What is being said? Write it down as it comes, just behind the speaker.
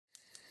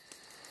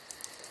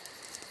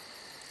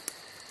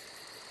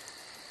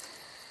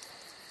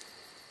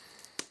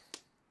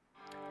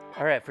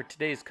Alright, for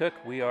today's cook,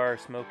 we are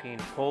smoking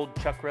pulled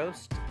chuck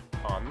roast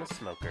on the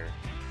smoker.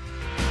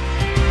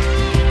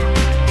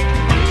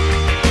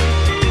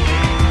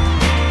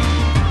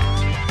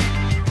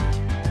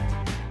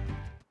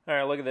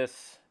 Alright, look at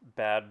this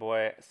bad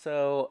boy.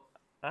 So,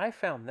 I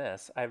found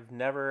this. I've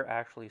never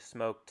actually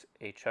smoked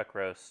a chuck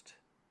roast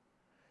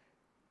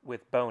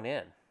with bone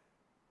in.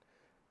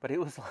 But it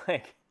was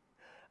like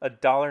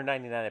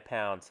 $1.99 a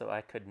pound, so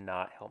I could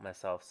not help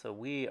myself. So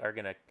we are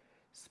going to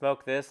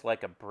smoke this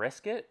like a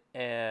brisket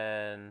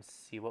and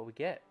see what we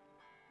get.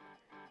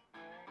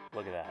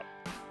 Look at that.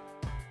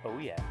 Oh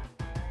yeah.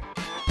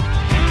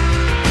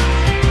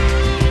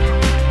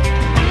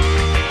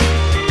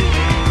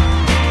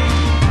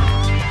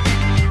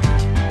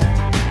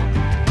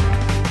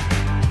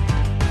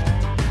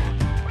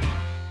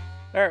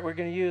 Alright, we're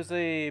going to use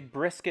a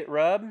brisket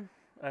rub.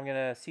 I'm going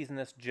to season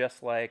this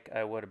just like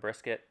I would a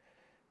brisket.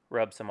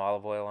 Rub some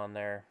olive oil on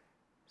there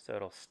so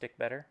it'll stick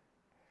better.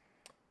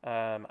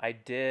 I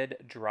did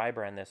dry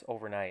brine this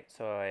overnight,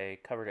 so I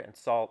covered it in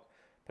salt,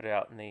 put it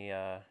out in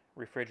the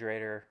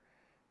refrigerator,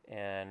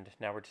 and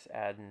now we're just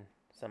adding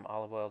some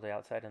olive oil to the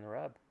outside in the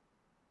rub.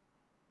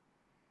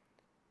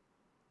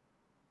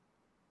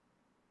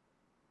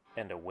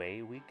 And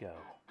away we go.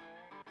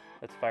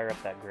 Let's fire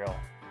up that grill.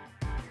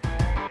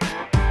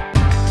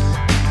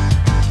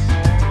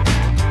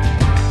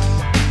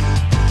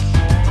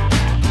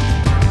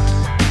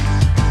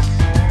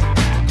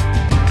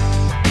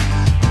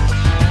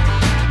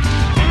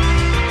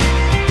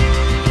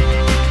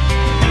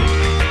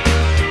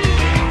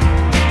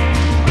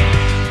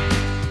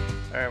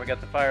 We got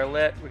the fire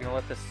lit. We're gonna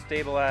let this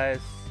stabilize.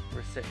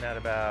 We're sitting at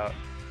about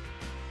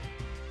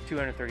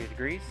 230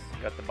 degrees.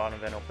 Got the bottom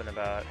vent open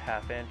about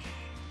 ½ inch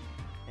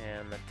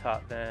and the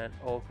top vent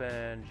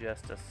open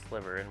just a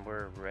sliver, and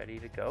we're ready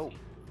to go.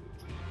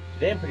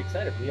 Today I'm pretty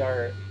excited. We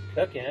are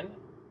cooking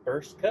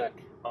first cook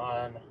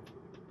on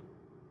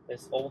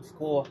this old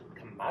school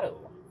Kamado.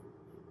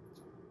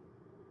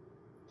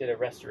 Did a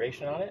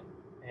restoration on it,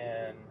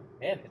 and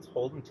man, it's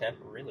holding temp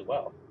really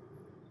well.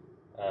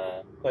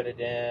 Put it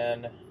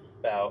in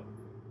about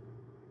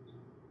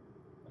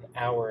an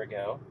hour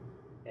ago,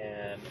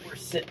 and we're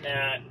sitting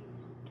at,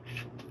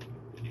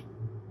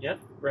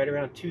 yep, right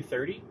around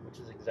 230, which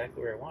is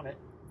exactly where I want it,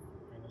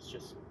 and it's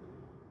just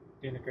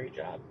doing a great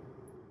job.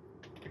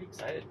 Pretty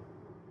excited.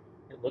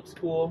 It looks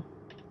cool.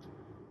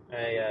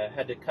 I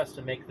had to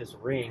custom make this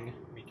ring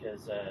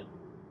because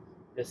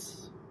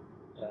this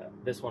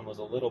one was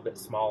a little bit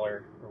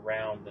smaller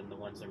around than the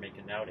ones they're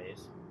making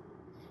nowadays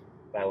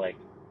by like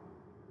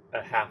a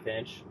 ½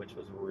 inch, which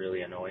was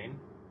really annoying,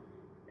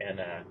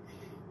 and I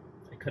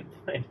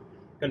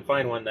couldn't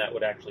find one that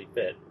would actually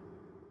fit.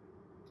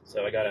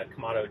 So I got a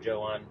Kamado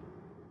Joe on,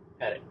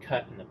 had it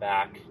cut in the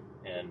back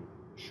and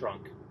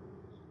shrunk,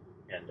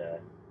 and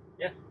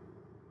yeah,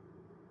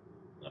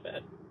 not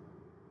bad.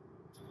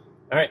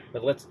 All right,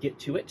 but let's get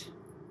to it.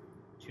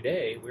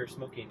 Today we're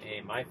smoking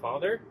a My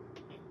Father.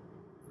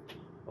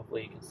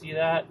 Hopefully you can see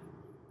that.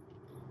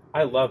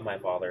 I love My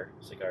Father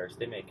cigars.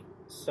 They make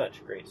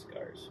such great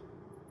cigars.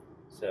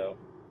 So,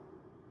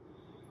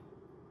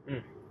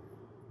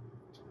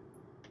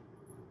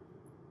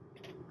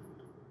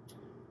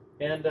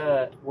 and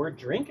we're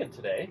drinking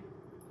today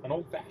an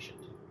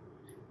old-fashioned.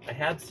 I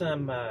had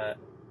some,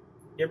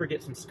 you ever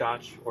get some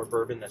scotch or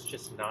bourbon that's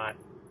just not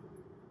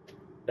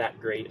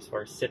that great as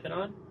far as sipping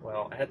on?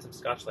 Well, I had some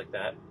scotch like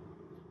that,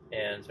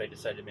 and so I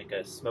decided to make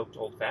a smoked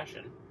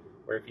old-fashioned,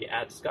 where if you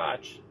add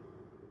scotch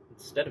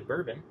instead of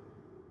bourbon,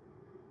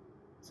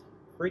 it's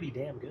pretty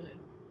damn good.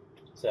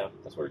 So,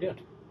 that's what we're doing.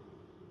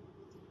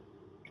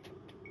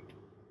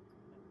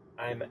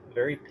 I'm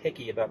very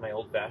picky about my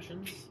old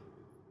fashions.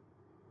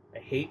 I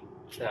hate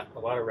that a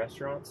lot of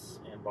restaurants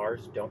and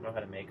bars don't know how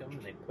to make them,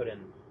 and they put in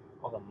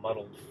all the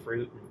muddled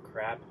fruit and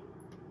crap.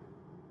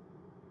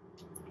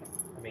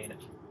 I mean,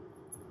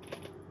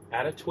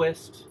 add a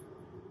twist,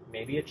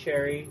 maybe a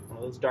cherry, one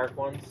of those dark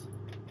ones,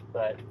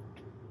 but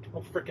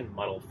no freaking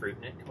muddled fruit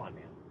in it. Come on,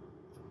 man.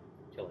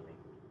 Killing me.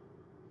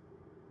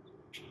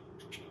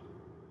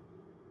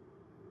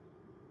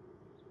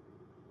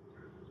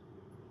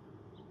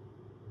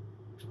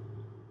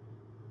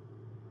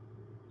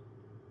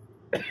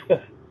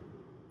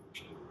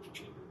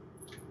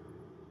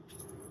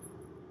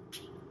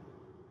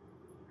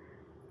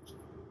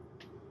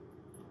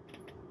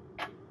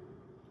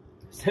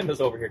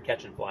 Simba's over here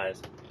catching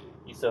flies.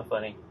 He's so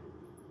funny.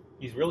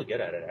 He's really good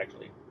at it,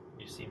 actually.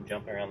 You see him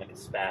jumping around like a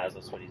spaz.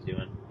 That's what he's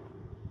doing.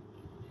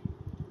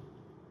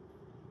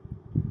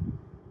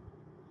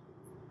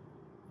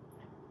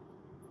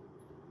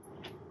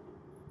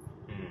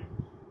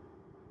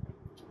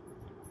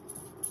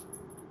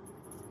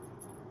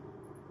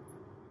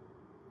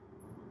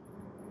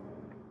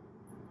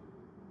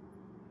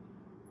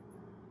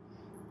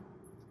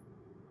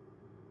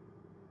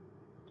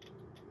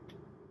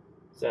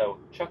 So,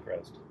 chuck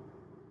roast.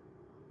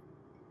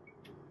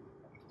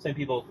 Some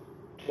people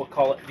will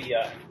call it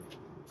the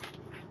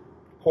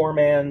poor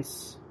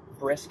man's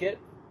brisket,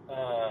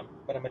 but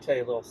I'm going to tell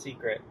you a little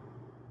secret.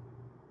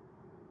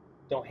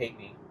 Don't hate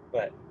me.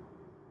 but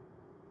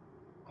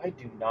I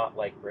do not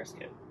like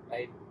brisket.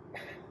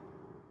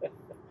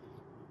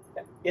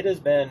 It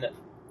has been,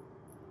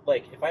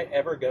 like, if I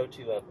ever go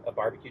to a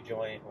barbecue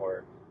joint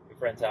or a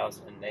friend's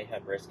house and they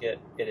have brisket,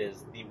 it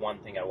is the one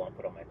thing I won't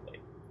put on my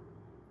plate.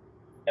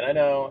 And I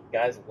know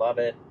guys love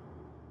it.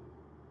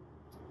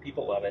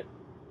 People love it.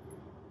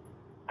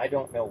 I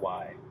don't know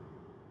why.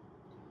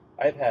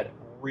 I've had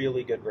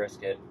really good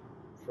brisket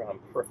from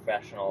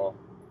professional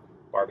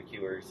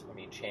barbecuers, I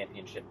mean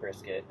championship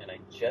brisket, and I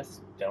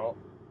just don't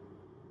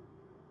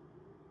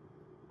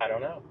know. I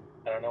don't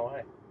know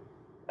why.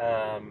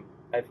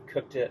 I've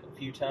cooked it a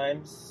few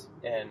times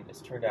and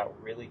it's turned out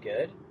really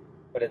good,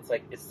 but it's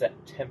like, it's that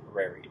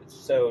temporary. It's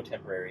so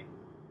temporary.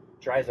 It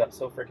dries up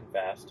so freaking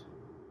fast.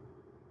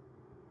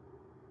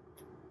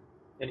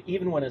 And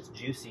even when it's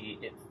juicy,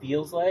 it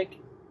feels like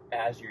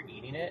as you're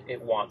eating it, it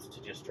wants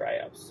to just dry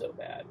up so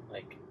bad.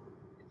 Like,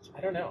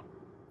 I don't know.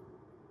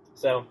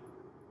 So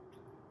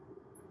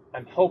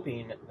I'm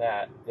hoping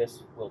that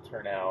this will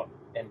turn out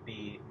and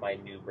be my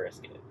new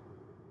brisket,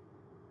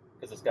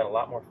 because it's got a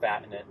lot more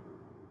fat in it.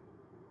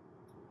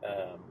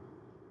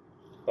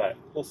 But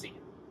we'll see.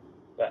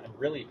 But I'm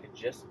really, I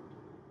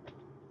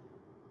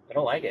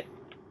don't like it.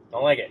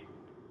 Don't like it.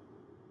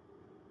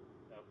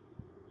 So,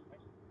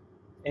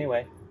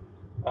 anyway,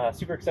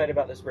 super excited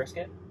about this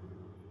brisket.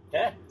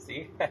 Yeah,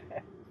 see?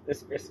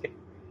 This brisket.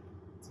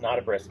 It's not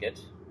a brisket,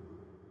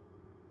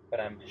 but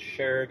I'm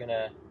sure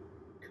gonna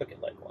cook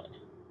it like one.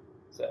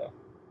 So,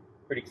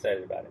 pretty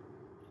excited about it.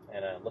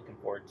 And looking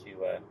forward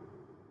to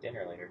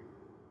dinner later.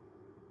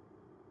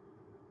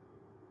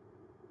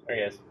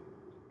 Alright guys,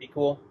 be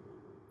cool,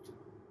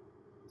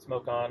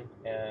 smoke on,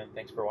 and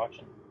thanks for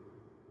watching.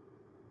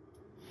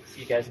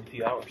 See you guys in a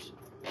few hours.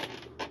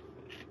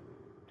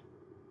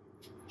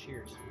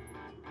 Cheers.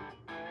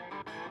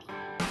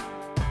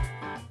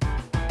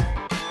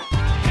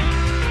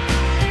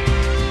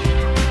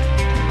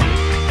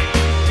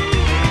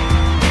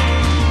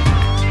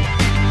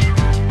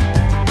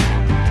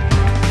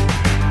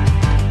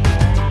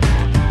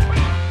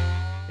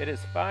 It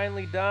is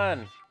finally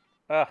done.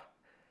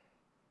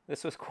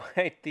 This was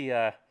quite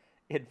the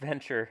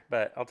adventure,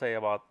 but I'll tell you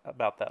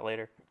about that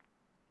later.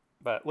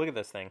 But look at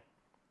this thing.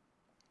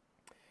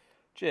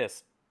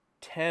 Just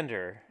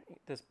tender.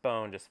 This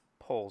bone just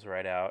pulls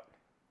right out.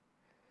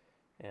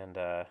 And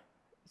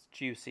it's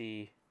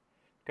juicy.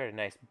 Got a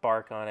nice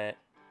bark on it.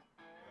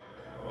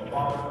 Man,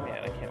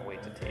 I can't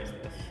wait to taste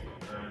this.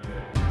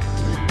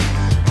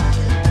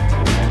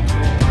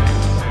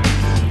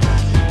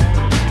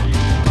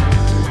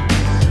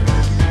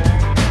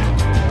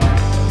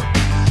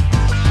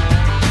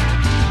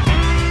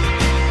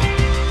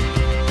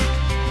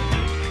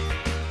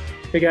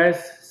 Hey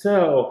guys,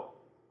 so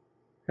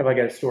have I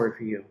got a story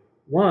for you.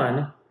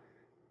 One,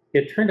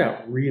 it turned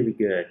out really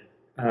good.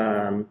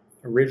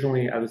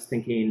 Originally I was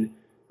thinking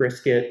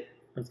brisket,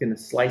 I was going to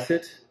slice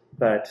it,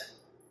 but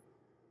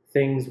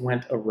things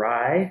went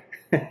awry.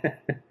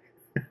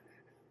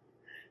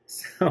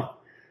 So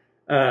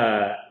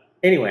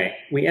anyway,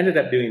 we ended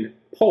up doing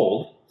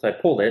pulled, so I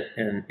pulled it,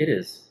 and it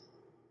is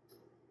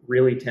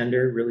really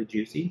tender, really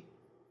juicy.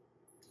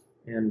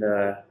 And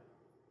I'll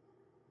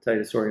tell you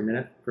the story in a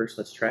minute. First,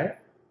 let's try it.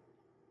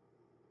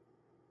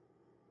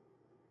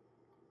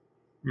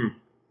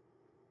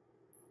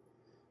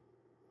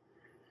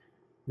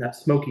 That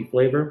smoky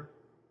flavor.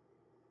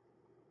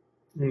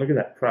 And look at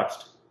that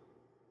crust.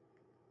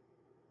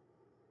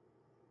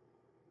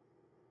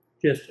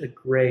 Just a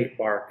great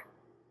bark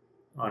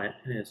on it.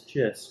 And it's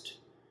just, I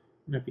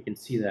don't know if you can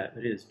see that,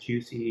 but it is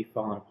juicy,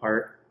 falling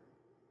apart.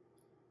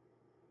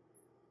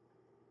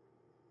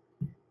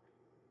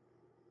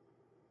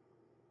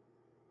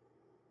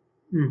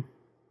 You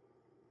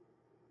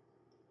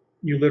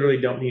literally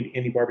don't need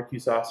any barbecue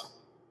sauce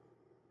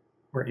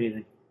or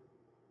anything.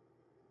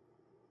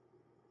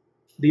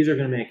 These are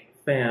going to make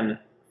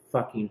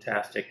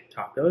fan-fucking-tastic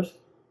tacos,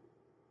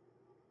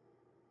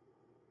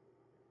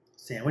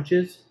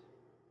 sandwiches,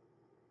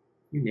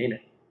 you name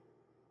it.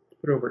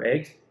 Put over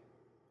eggs.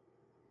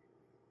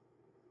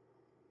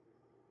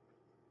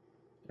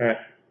 All right,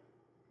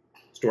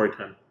 story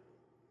time.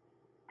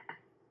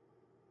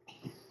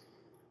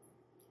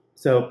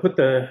 So put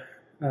the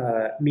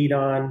meat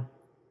on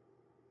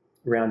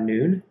around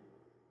noon.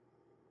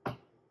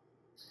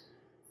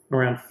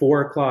 Around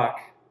 4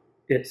 o'clock,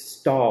 it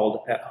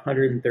stalled at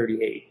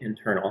 138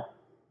 internal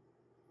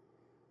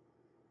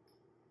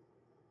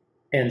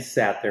and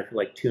sat there for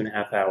like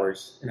 2.5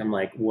 hours. And I'm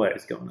like, what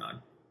is going on?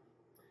 I'm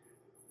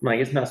like,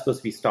 it's not supposed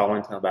to be stalling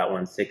until about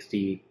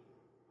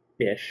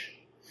 160-ish.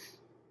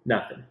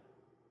 Nothing.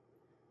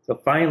 So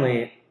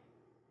finally,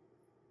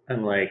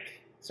 I'm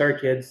like,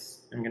 sorry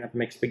kids, I'm gonna have to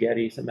make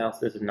spaghetti, something else.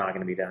 This is not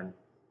gonna be done.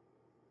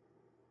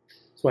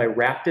 So I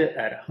wrapped it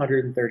at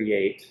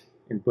 138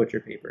 in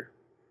butcher paper.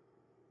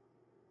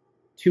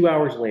 2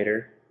 hours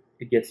later,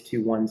 it gets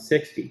to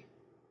 160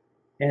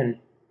 and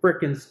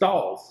frickin'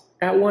 stalls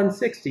at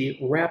 160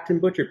 wrapped in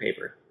butcher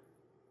paper.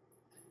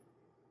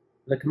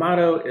 The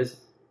Kamado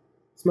is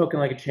smoking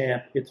like a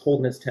champ. It's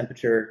holding its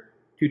temperature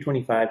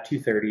 225,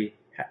 230,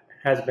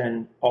 has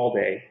been all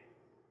day.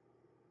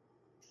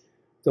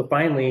 So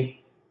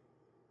finally,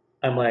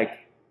 I'm like,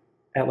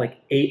 at like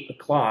 8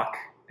 o'clock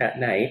at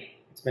night,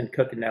 it's been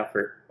cooking now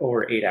for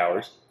over 8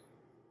 hours.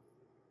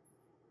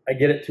 I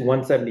get it to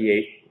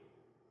 178,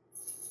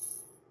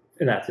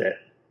 and that's it.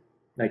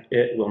 Like,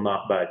 it will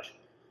not budge.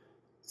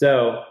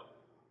 So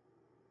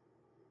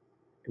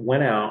I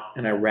went out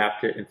and I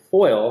wrapped it in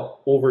foil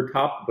over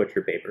top the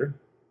butcher paper,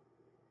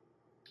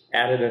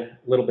 added a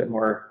little bit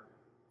more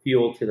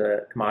fuel to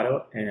the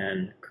Kamado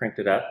and cranked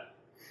it up.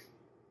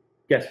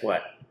 Guess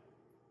what?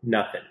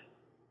 Nothing.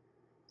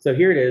 So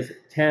here it is,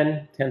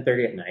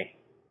 10:30 at night,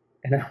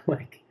 and I'm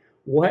like,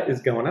 what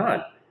is going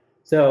on?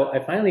 So I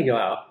finally go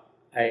out,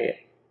 I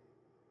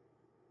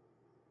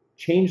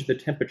change the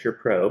temperature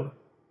probe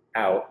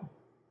out,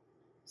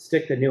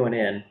 stick the new one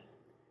in,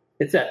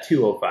 it's at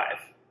 205.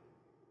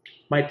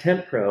 My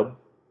temp probe,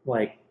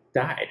 like,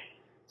 died.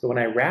 So when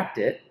I wrapped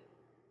it,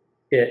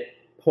 it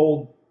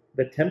pulled,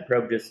 the temp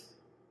probe just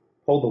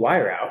pulled the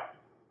wire out.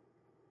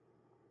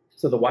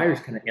 So the wire's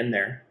kind of in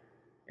there,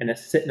 and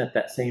it's sitting at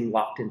that same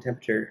locked-in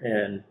temperature,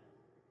 and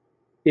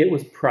it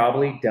was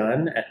probably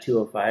done at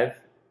 205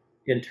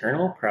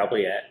 internal,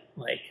 probably at,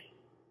 like,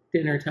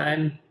 dinner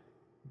time,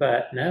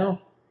 but no.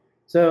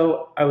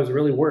 So I was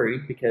really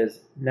worried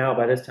because now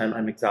by this time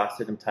I'm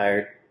exhausted, I'm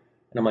tired,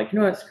 and I'm like, you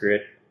know what, screw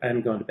it,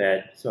 I'm going to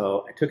bed.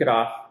 So I took it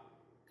off,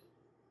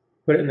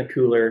 put it in the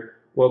cooler,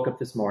 woke up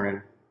this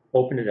morning,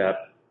 opened it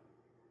up,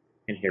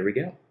 and here we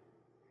go.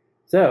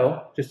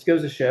 So just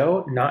goes to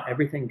show, not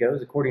everything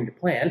goes according to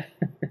plan.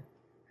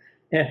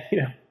 And,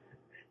 you know,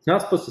 it's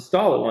not supposed to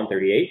stall at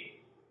 138.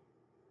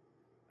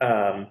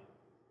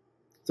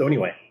 So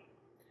anyway,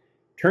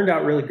 turned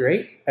out really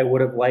great. I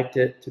would have liked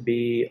it to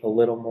be a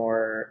little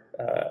more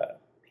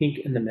pink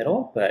in the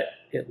middle, but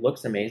it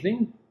looks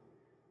amazing,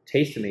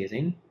 tastes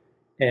amazing,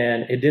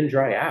 and it didn't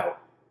dry out,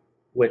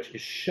 which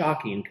is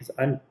shocking because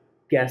I'm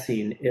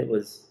guessing it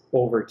was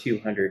over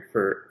 200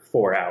 for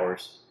 4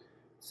 hours.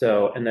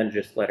 So, and then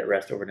just let it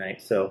rest overnight.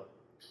 So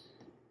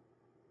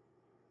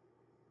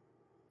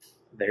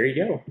there you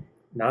go.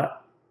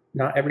 Not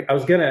every, I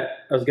was gonna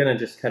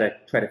just kind of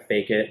try to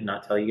fake it and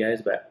not tell you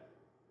guys, but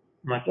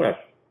I'm like, whatever.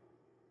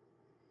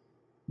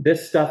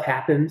 This stuff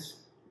happens,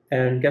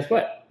 and guess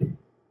what?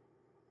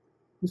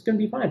 It's gonna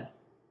be fine.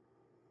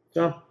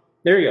 So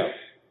there you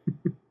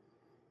go.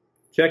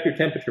 Check your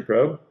temperature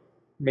probe.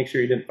 Make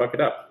sure you didn't fuck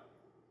it up.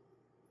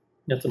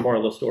 That's the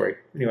moral of the story.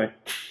 Anyway,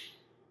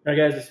 all right,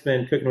 guys, it's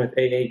been Cooking with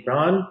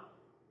A-Aron.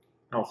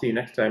 I'll see you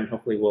next time.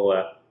 Hopefully we'll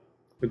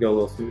go a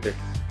little smoother.